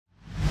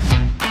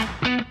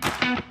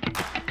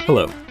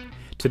Hello.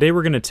 Today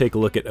we're going to take a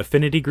look at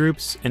affinity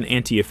groups and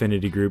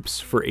anti-affinity groups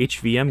for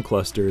HVM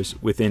clusters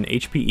within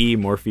HPE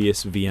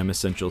Morpheus VM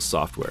Essentials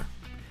software.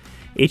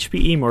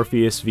 HPE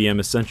Morpheus VM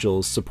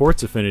Essentials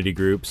supports affinity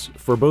groups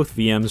for both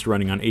VMs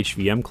running on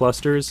HVM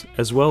clusters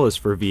as well as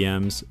for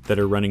VMs that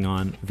are running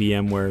on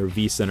VMware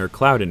vCenter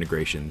Cloud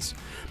integrations.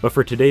 But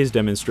for today's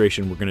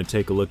demonstration, we're going to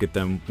take a look at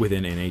them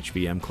within an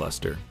HVM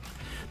cluster.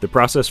 The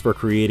process for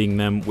creating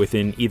them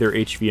within either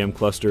HVM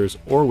clusters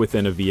or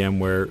within a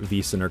VMware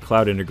vCenter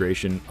Cloud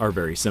integration are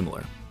very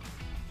similar.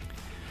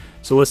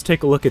 So let's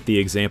take a look at the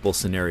example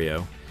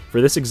scenario.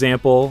 For this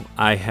example,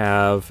 I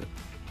have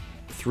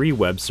 3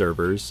 web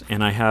servers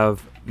and I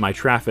have my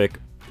traffic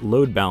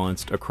load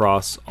balanced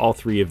across all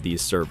 3 of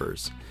these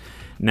servers.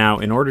 Now,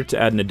 in order to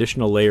add an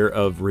additional layer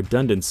of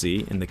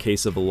redundancy in the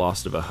case of a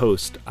loss of a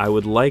host, I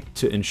would like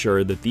to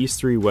ensure that these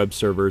 3 web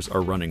servers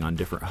are running on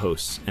different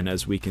hosts. And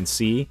as we can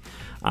see,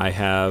 I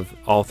have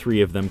all 3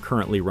 of them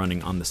currently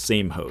running on the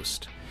same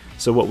host.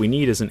 So what we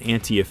need is an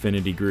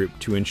anti-affinity group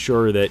to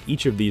ensure that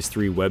each of these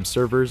 3 web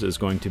servers is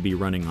going to be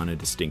running on a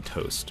distinct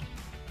host.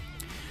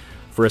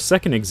 For a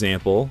second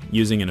example,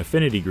 using an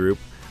affinity group,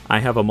 I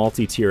have a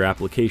multi-tier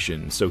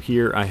application. So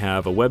here I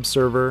have a web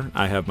server,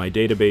 I have my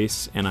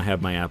database, and I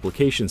have my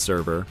application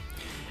server.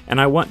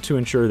 And I want to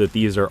ensure that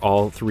these are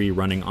all 3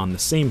 running on the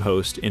same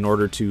host in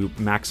order to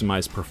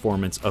maximize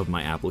performance of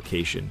my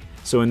application.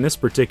 So in this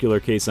particular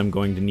case, I'm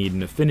going to need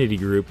an affinity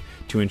group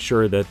to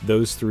ensure that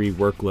those 3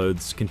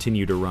 workloads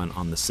continue to run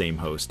on the same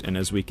host. And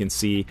as we can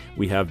see,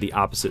 we have the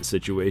opposite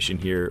situation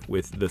here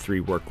with the 3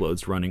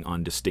 workloads running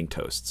on distinct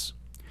hosts.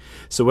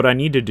 So what I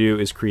need to do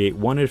is create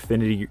one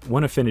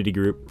affinity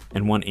group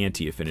and one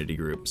anti-affinity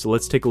group. So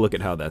let's take a look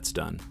at how that's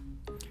done.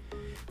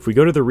 If we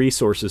go to the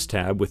Resources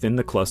tab within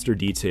the Cluster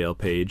Detail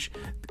page,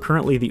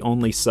 currently the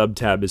only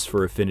sub-tab is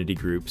for affinity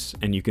groups,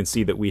 and you can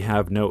see that we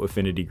have no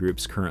affinity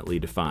groups currently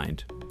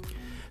defined.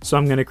 So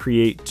I'm going to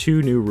create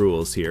 2 new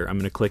rules here. I'm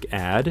going to click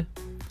Add.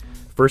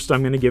 First,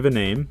 I'm going to give a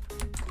name.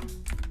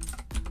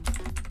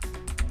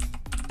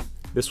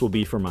 This will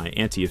be for my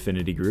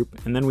anti-affinity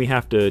group, and then we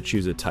have to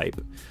choose a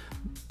type.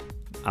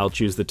 I'll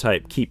choose the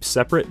type Keep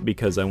Separate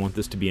because I want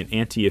this to be an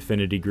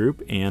anti-affinity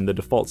group, and the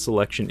default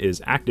selection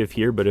is active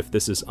here, but if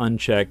this is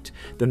unchecked,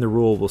 then the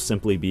rule will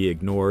simply be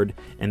ignored,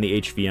 and the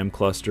HVM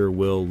cluster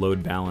will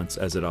load balance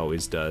as it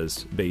always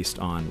does based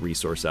on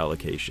resource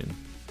allocation.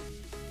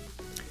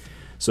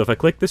 So if I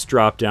click this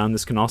drop down,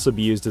 this can also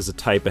be used as a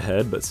type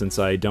ahead, but since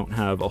I don't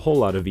have a whole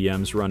lot of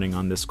VMs running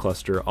on this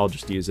cluster, I'll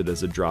just use it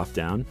as a drop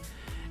down.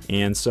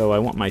 And so I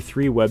want my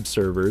 3 web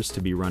servers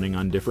to be running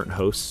on different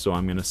hosts, so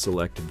I'm going to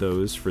select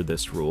those for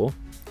this rule.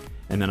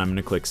 And then I'm going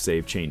to click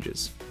Save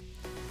Changes.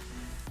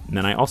 And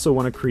then I also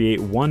want to create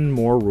one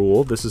more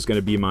rule. This is going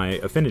to be my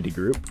affinity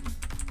group.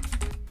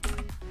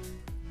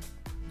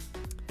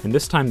 And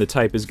this time the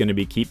type is going to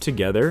be Keep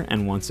Together,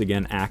 and once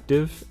again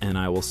active, and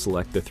I will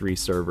select the 3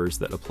 servers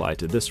that apply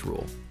to this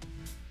rule.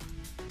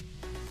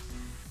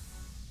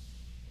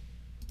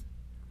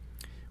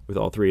 With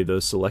all 3 of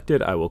those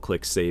selected, I will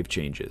click Save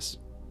Changes.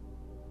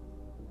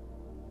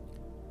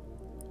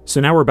 So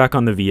now we're back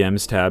on the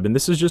VMs tab, and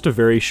this is just a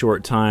very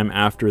short time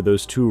after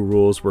those 2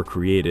 rules were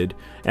created.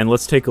 And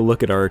let's take a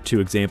look at our 2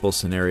 example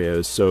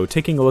scenarios. So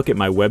taking a look at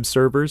my web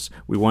servers,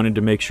 we wanted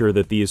to make sure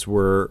that these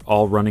were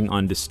all running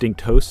on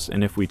distinct hosts.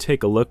 And if we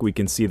take a look, we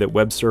can see that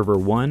web server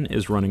 1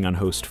 is running on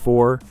host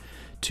 4,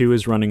 2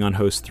 is running on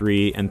host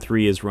 3, and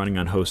 3 is running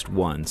on host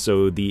 1.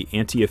 So the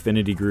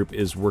anti-affinity group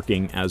is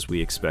working as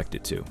we expect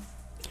it to.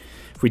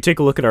 If we take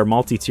a look at our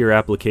multi-tier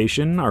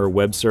application, our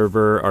web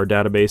server, our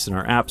database, and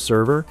our app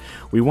server,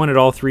 we wanted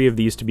all 3 of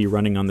these to be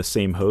running on the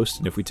same host.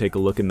 And if we take a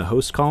look in the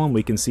host column,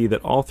 we can see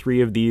that all 3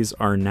 of these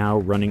are now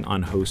running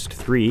on host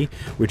 3,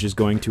 which is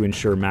going to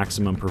ensure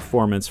maximum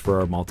performance for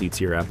our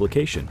multi-tier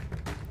application.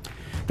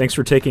 Thanks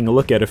for taking a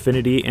look at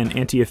affinity and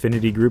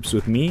anti-affinity groups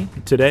with me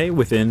today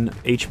within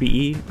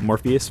HPE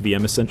Morpheus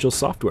VM Essentials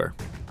software.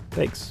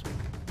 Thanks.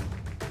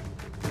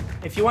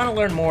 If you want to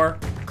learn more,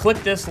 click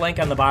this link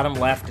on the bottom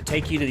left to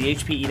take you to the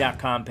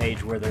HPE.com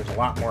page where there's a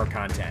lot more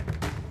content.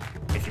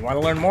 If you want to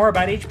learn more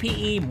about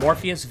HPE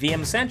Morpheus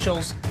VM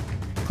Essentials,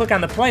 click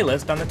on the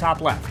playlist on the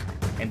top left.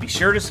 And be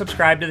sure to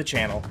subscribe to the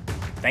channel.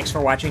 Thanks for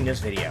watching this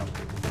video.